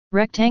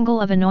Rectangle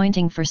of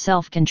anointing for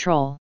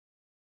self-control.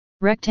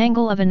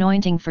 Rectangle of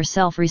anointing for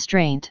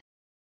self-restraint.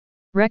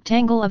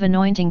 Rectangle of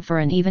anointing for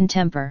an even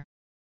temper.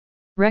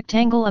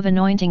 Rectangle of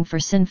anointing for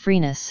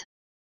sin-freeness.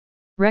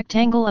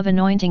 Rectangle of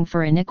anointing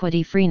for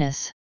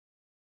iniquity-freeness.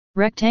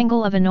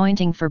 Rectangle of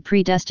anointing for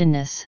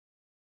predestinedness.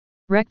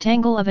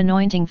 Rectangle of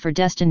anointing for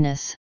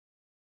destinedness.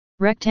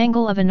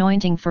 Rectangle of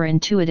anointing for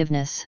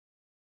intuitiveness.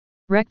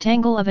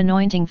 Rectangle of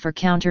anointing for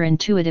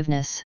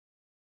counterintuitiveness.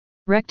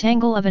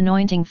 Rectangle of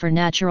anointing for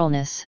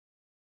naturalness.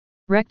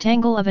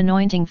 Rectangle of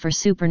anointing for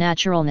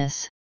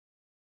supernaturalness.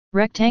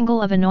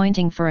 Rectangle of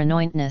anointing for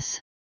anointness.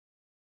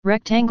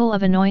 Rectangle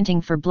of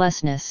anointing for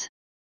blessedness.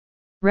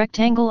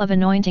 Rectangle of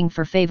anointing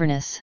for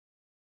favorness.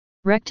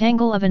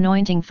 Rectangle of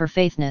anointing for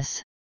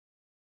faithness.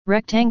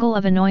 Rectangle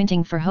of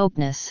anointing for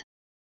hopeness.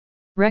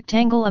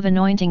 Rectangle of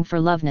anointing for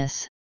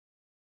loveness.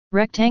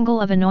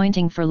 Rectangle of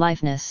anointing for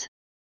lifeness.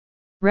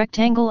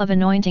 Rectangle of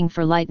anointing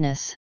for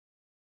lightness.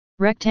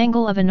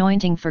 Rectangle of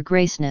anointing for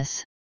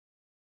graceness.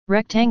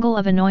 Rectangle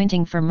of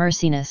anointing for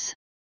merciness.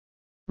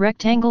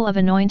 Rectangle of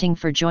anointing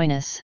for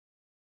joyness.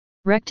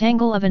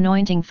 Rectangle of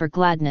anointing for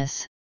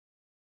gladness.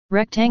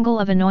 Rectangle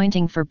of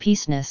anointing for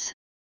peaceness.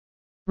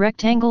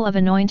 Rectangle of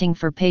anointing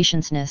for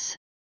patienceness.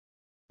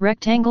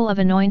 Rectangle of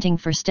anointing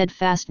for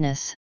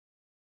steadfastness.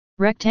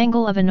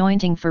 Rectangle of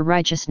anointing for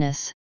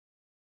righteousness.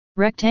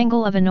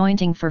 Rectangle of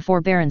anointing for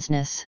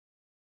forbearanceness.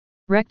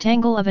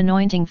 Rectangle of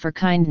anointing for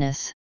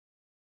kindness.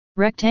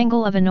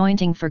 Rectangle of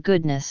anointing for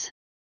goodness.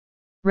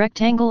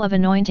 Rectangle of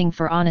anointing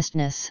for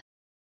honestness.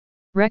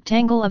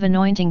 Rectangle of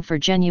anointing for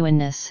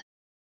genuineness.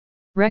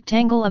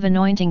 Rectangle of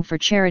anointing for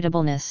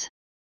charitableness.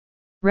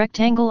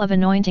 Rectangle of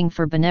anointing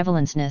for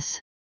benevolenceness.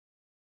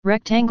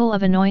 Rectangle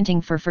of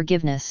anointing for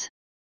forgiveness.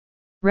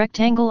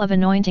 Rectangle of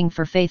anointing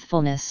for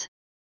faithfulness.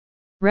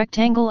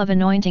 Rectangle of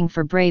anointing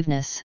for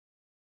braveness.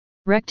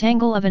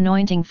 Rectangle of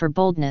anointing for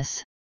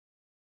boldness.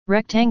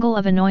 Rectangle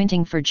of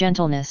anointing for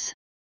gentleness.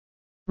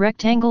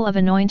 Rectangle of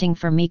anointing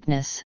for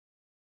meekness.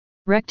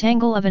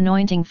 Rectangle of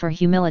anointing for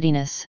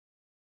humilityness.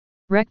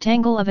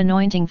 Rectangle of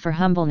anointing for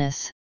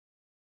humbleness.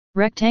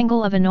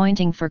 Rectangle of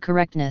anointing for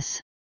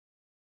correctness.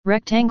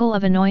 Rectangle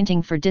of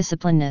anointing for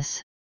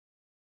disciplineness.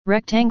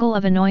 Rectangle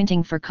of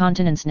anointing for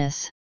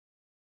continenceness.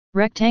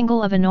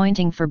 Rectangle of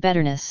anointing for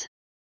betterness.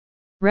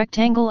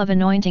 Rectangle of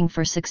anointing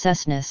for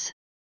successness.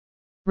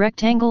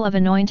 Rectangle of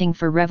anointing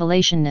for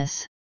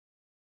revelationness.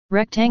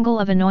 Rectangle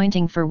of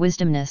anointing for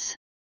wisdomness.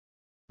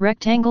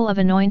 Rectangle of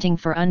anointing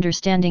for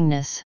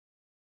understandingness.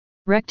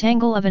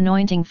 Rectangle of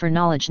anointing for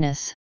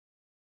knowledgeness.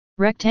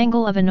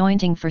 Rectangle of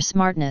anointing for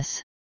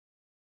smartness.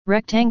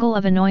 Rectangle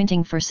of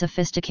anointing for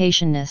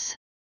sophisticationness.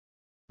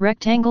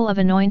 Rectangle of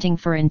anointing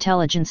for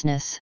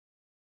intelligenceness.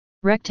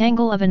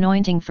 Rectangle of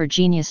anointing for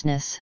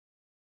geniusness.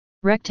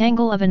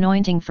 Rectangle of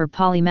anointing for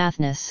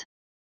polymathness.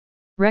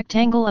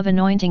 Rectangle of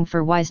anointing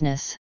for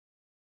wiseness.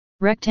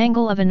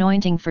 Rectangle of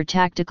anointing for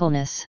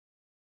tacticalness.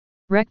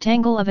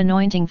 Rectangle of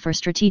anointing for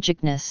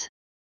strategicness.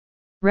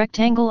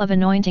 Rectangle of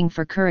anointing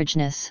for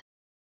courageness.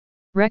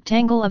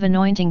 Rectangle of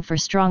anointing for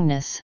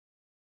strongness.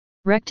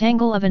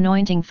 Rectangle of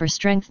anointing for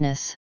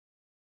strengthness.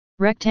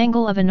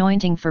 Rectangle of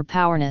anointing for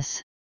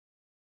powerness.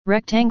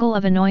 Rectangle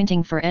of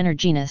anointing for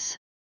energiness.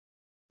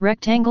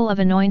 Rectangle of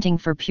anointing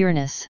for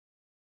pureness.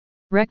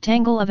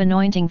 Rectangle of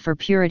anointing for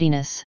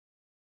purityness.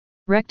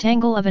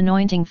 Rectangle of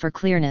anointing for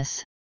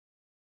clearness.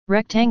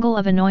 Rectangle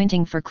of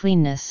anointing for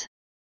cleanness.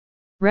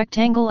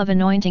 Rectangle of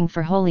anointing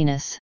for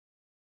holiness.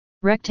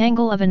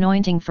 Rectangle of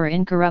anointing for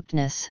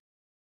incorruptness.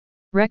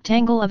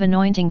 Rectangle of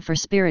anointing for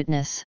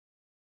spiritness.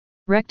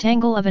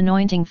 Rectangle of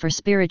anointing for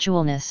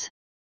spiritualness.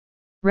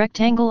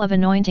 Rectangle of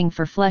anointing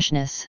for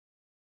fleshness.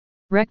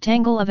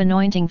 Rectangle of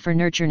anointing for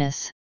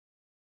nurtureness.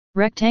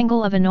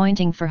 Rectangle of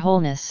anointing for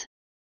wholeness.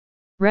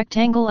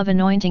 Rectangle of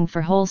anointing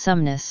for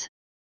wholesomeness.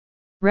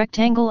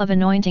 Rectangle of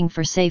anointing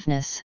for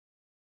safeness.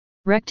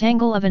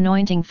 Rectangle of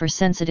anointing for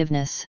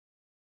sensitiveness.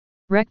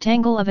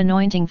 Rectangle of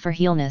anointing for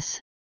healness.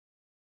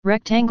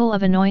 Rectangle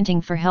of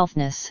anointing for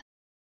healthness.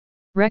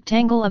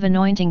 Rectangle of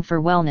anointing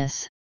for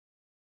wellness.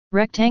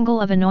 Rectangle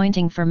of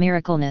anointing for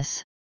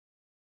miracleness.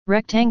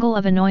 Rectangle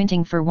of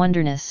anointing for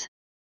wonderness.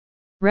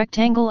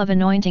 Rectangle of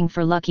anointing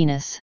for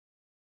luckiness.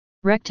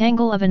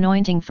 Rectangle of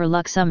anointing for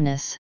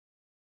lucksomeness.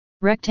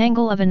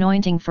 Rectangle of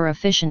anointing for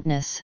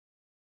efficientness.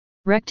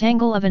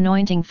 Rectangle of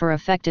anointing for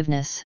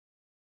effectiveness.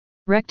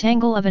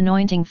 Rectangle of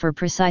anointing for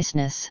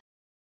preciseness.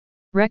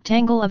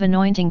 Rectangle of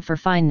anointing for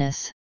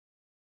fineness.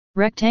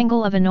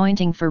 Rectangle of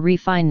anointing for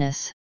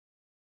refineness.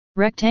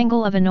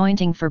 Rectangle of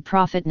anointing for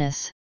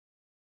profitness.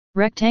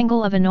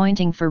 Rectangle of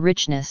anointing for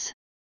richness.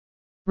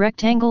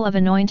 Rectangle of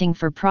anointing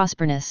for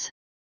prosperness.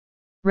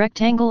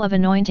 Rectangle of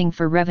anointing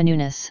for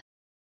revenueness.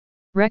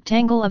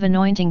 Rectangle of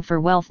anointing for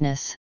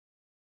wealthness.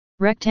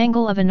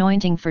 Rectangle of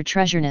anointing for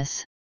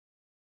treasureness.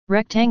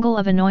 Rectangle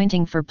of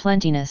anointing for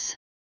plentiness.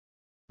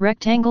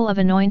 Rectangle of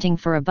anointing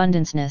for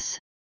abundanceness.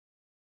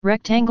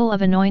 Rectangle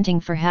of anointing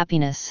for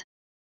happiness.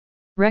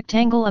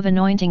 Rectangle of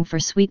anointing for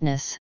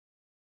sweetness.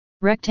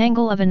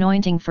 Rectangle of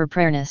anointing for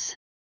prayerness.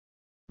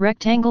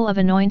 Rectangle of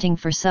anointing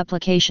for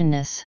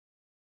supplicationness.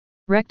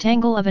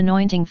 Rectangle of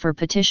anointing for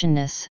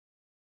petitionness.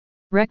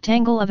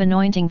 Rectangle of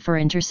anointing for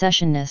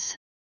intercessionness.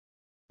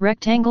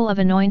 Rectangle of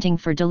anointing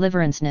for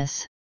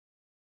deliveranceness.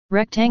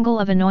 Rectangle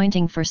of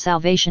anointing for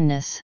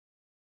salvationness.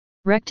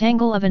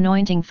 Rectangle of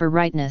anointing for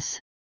rightness.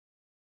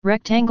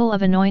 Rectangle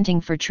of anointing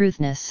for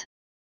truthness.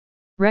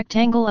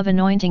 Rectangle of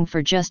anointing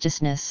for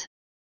justiceness.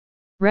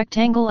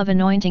 Rectangle of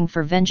anointing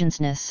for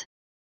vengeanceness.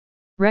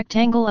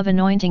 Rectangle of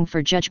anointing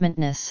for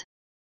judgmentness.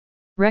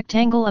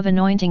 Rectangle of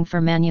anointing for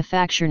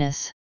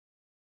manufactureness.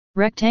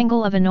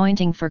 Rectangle of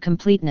anointing for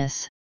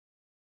completeness.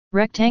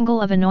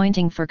 Rectangle of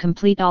anointing for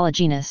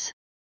completologiness.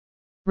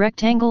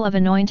 Rectangle of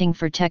anointing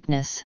for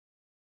techness.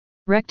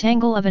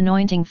 Rectangle of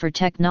anointing for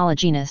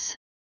technologiness.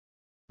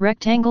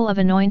 Rectangle of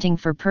anointing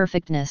for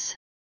perfectness.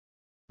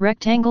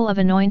 Rectangle of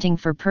anointing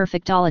for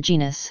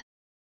perfectologiness.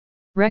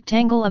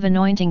 Rectangle of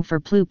anointing for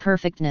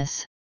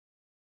pluperfectness.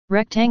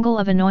 Rectangle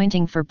of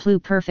anointing for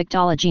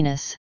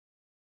pluperfectologiness.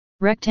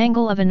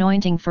 Rectangle of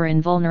anointing for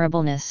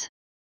invulnerableness.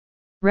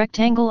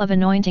 Rectangle of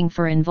anointing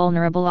for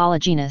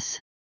invulnerableologiness.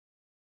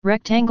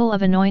 Rectangle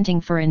of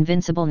anointing for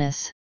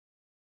invincibleness.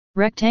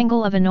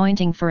 Rectangle of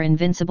anointing for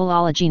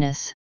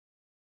invincibleologiness.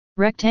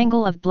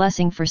 Rectangle of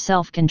blessing for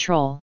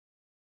self-control.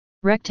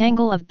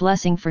 Rectangle of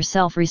blessing for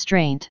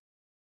self-restraint.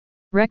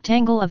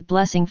 Rectangle of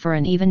blessing for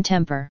an even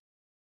temper.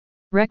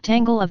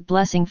 Rectangle of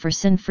blessing for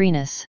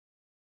sin-freeness.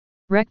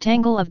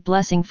 Rectangle of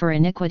blessing for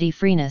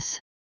iniquity-freeness.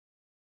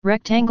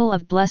 Rectangle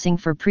of blessing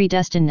for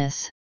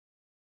predestinedness.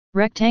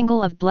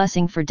 Rectangle of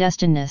blessing for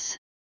destinedness.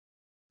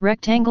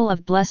 Rectangle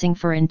of blessing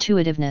for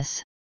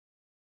intuitiveness.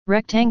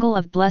 Rectangle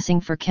of blessing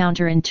for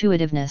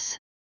counterintuitiveness.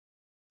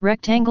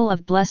 Rectangle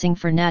of blessing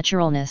for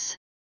naturalness.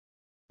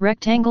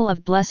 Rectangle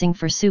of blessing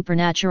for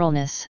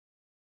supernaturalness.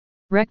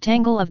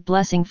 Rectangle of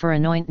blessing for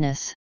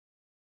anointness.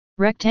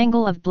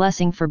 Rectangle of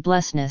blessing for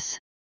blessedness.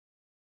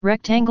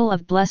 Rectangle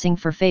of blessing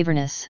for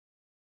favorness.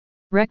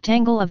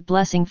 Rectangle of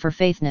blessing for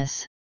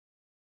faithness.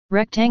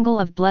 Rectangle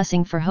of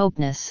blessing for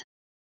hopeness.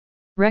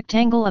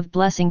 Rectangle of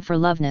blessing for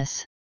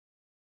loveness.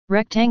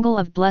 Rectangle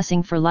of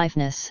blessing for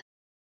lifeness.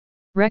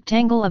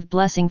 Rectangle of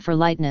blessing for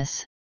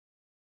lightness.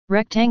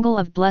 Rectangle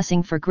of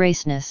blessing for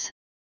graceness.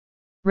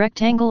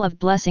 Rectangle of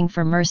blessing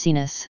for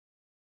merciness.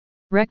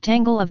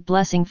 Rectangle of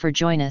blessing for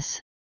joyness.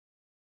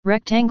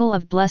 Rectangle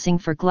of blessing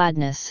for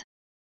gladness.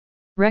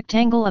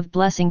 Rectangle of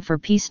blessing for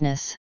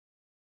peaceness.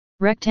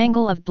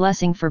 Rectangle of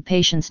blessing for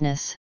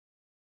patienceness.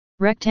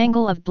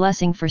 Rectangle of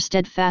blessing for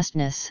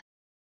steadfastness.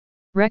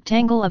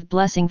 Rectangle of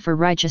blessing for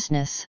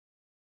righteousness.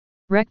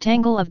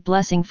 Rectangle of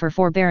blessing for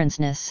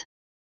forbearanceness.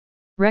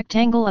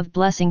 Rectangle of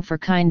blessing for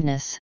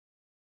kindness.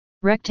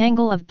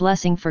 Rectangle of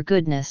blessing for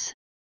goodness.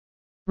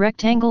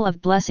 Rectangle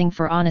of blessing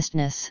for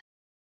honestness.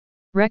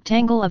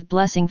 Rectangle of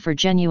blessing for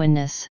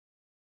genuineness.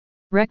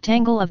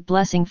 Rectangle of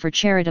blessing for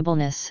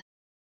charitableness.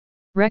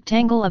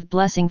 Rectangle of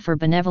blessing for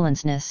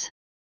benevolenceness.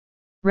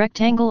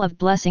 Rectangle of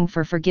blessing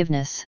for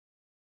forgiveness.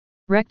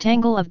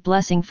 Rectangle of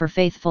blessing for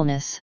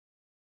faithfulness.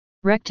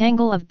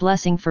 Rectangle of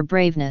blessing for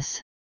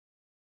braveness.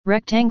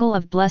 Rectangle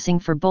of blessing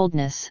for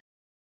boldness.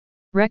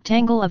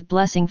 Rectangle of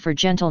blessing for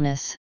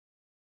gentleness.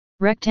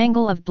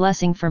 Rectangle of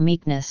blessing for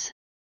meekness.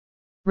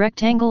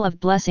 Rectangle of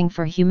blessing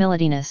for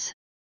humilityness.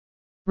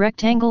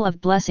 Rectangle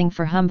of blessing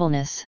for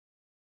humbleness.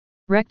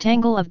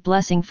 Rectangle of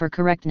blessing for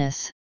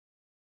correctness.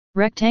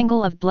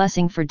 Rectangle of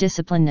blessing for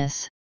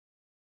disciplineness.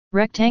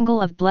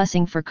 Rectangle of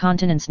blessing for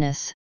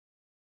continenceness.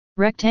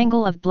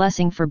 Rectangle of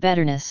blessing for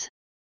betterness.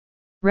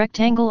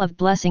 Rectangle of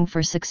blessing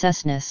for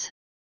successness.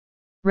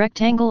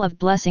 Rectangle of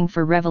blessing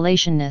for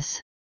revelationness.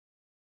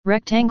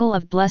 Rectangle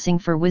of blessing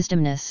for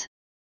wisdomness.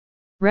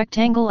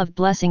 Rectangle of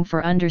blessing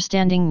for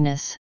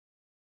understandingness.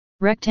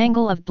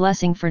 Rectangle of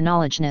blessing for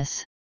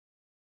knowledgeness.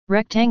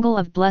 Rectangle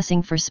of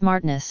blessing for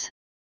smartness.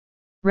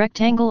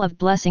 Rectangle of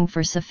blessing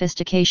for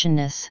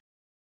sophisticationness.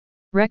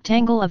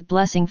 Rectangle of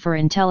blessing for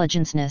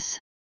intelligenceness.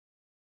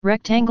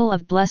 Rectangle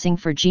of blessing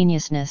for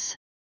geniusness.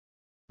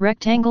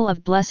 Rectangle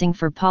of blessing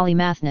for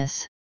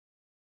polymathness.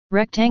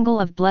 Rectangle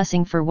of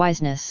blessing for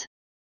wiseness.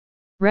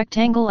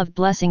 Rectangle of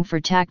blessing for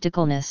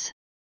tacticalness.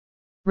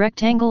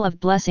 Rectangle of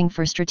blessing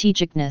for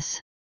strategicness.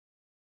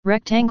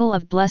 Rectangle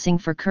of blessing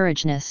for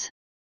courageness.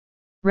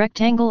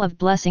 Rectangle of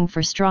blessing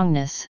for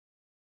strongness.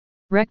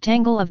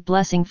 Rectangle of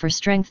blessing for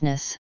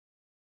strengthness.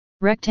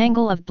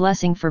 Rectangle of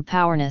blessing for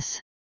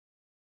powerness.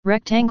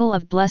 Rectangle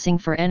of blessing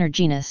for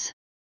energiness.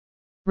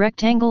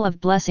 Rectangle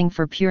of blessing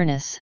for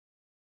pureness.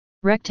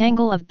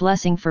 Rectangle of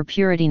blessing for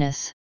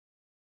purityness.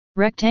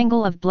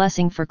 Rectangle of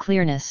blessing for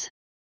clearness.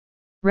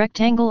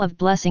 Rectangle of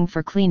blessing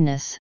for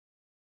cleanness.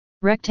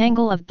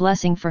 Rectangle of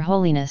blessing for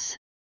holiness.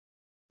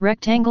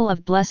 Rectangle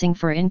of blessing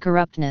for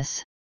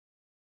incorruptness.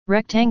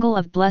 Rectangle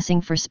of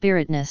blessing for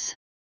spiritness.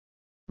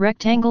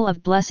 Rectangle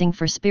of blessing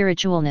for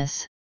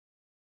spiritualness.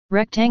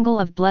 Rectangle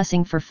of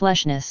blessing for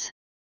fleshness.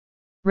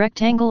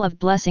 Rectangle of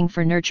blessing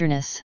for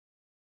nurtureness.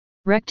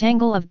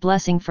 Rectangle of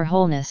blessing for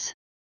wholeness.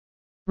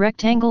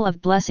 Rectangle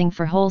of blessing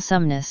for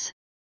wholesomeness.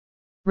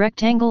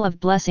 Rectangle of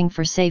blessing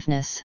for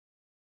safeness.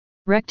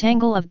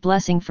 Rectangle of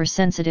blessing for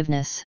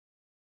sensitiveness.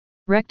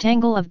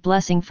 Rectangle of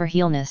blessing for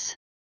healness.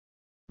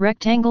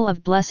 Rectangle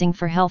of blessing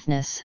for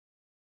healthness.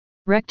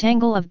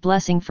 Rectangle of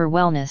blessing for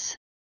wellness.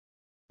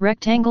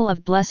 Rectangle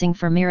of blessing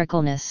for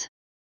miracleness.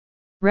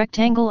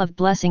 Rectangle of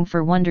blessing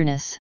for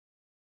wonderness.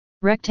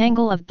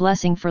 Rectangle of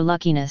blessing for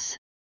luckiness.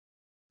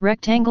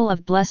 Rectangle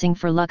of blessing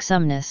for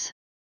lucksomeness.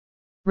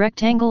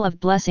 Rectangle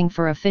of blessing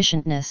for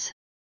efficientness.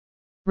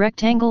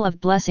 Rectangle of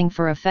blessing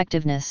for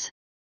effectiveness.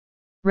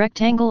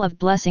 Rectangle of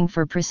blessing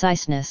for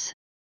preciseness.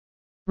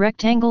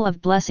 Rectangle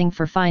of blessing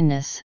for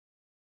fineness.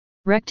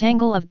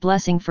 Rectangle of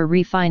blessing for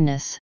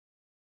refineness.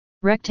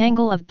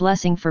 Rectangle of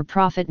blessing for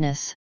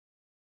profitness.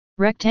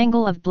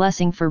 Rectangle of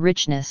blessing for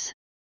richness.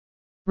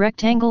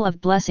 Rectangle of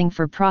blessing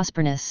for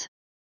prosperness.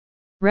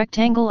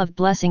 Rectangle of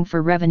blessing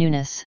for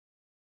revenueness.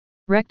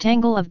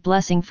 Rectangle of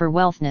blessing for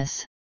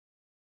wealthness.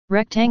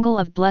 Rectangle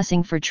of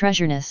blessing for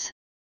treasureness.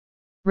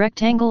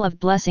 Rectangle of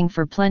blessing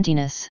for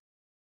plentiness.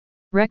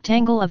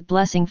 Rectangle of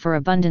blessing for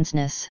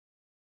abundanceness.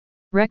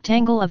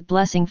 Rectangle of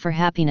blessing for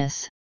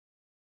happiness.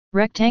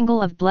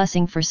 Rectangle of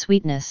blessing for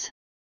sweetness.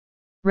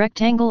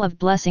 Rectangle of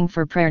blessing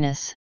for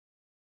prayerness.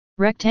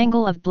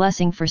 Rectangle of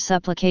blessing for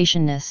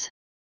supplicationness.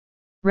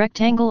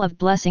 Rectangle of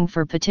blessing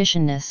for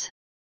petitionness.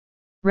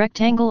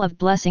 Rectangle of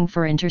blessing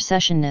for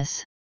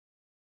intercessionness.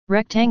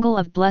 Rectangle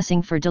of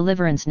blessing for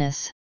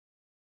deliveranceness.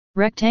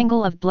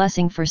 Rectangle of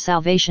blessing for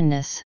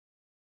salvationness.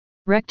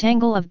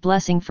 Rectangle of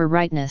blessing for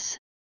rightness.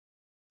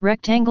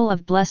 Rectangle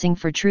of blessing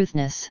for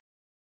truthness.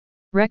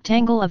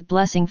 Rectangle of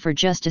blessing for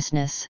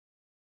justiceness.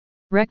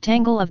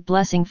 Rectangle of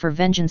blessing for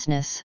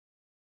vengeanceness.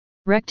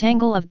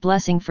 Rectangle of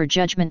blessing for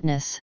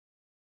judgmentness.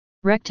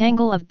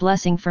 Rectangle of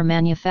blessing for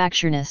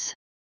manufactureness.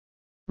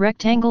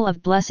 Rectangle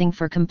of blessing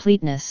for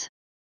completeness.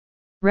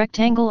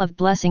 Rectangle of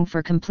blessing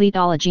for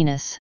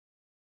completologiness.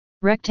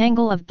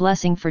 Rectangle of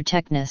blessing for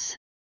techness.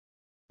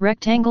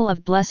 Rectangle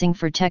of blessing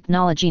for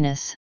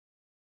technologiness.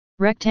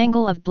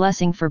 Rectangle of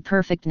blessing for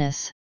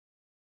perfectness.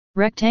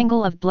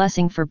 Rectangle of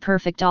blessing for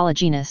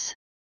perfectologiness.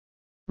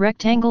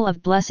 Rectangle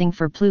of blessing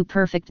for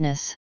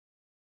pluperfectness.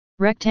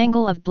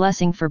 Rectangle of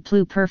blessing for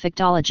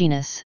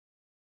pluperfectologiness.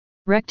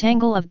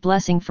 Rectangle of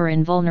blessing for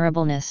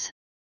invulnerableness.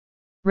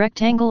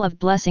 Rectangle of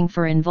blessing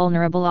for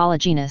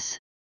invulnerableologiness.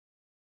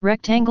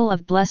 Rectangle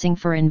of blessing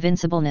for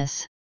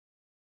invincibleness.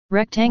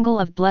 Rectangle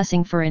of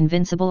blessing for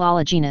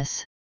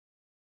invincibleologiness.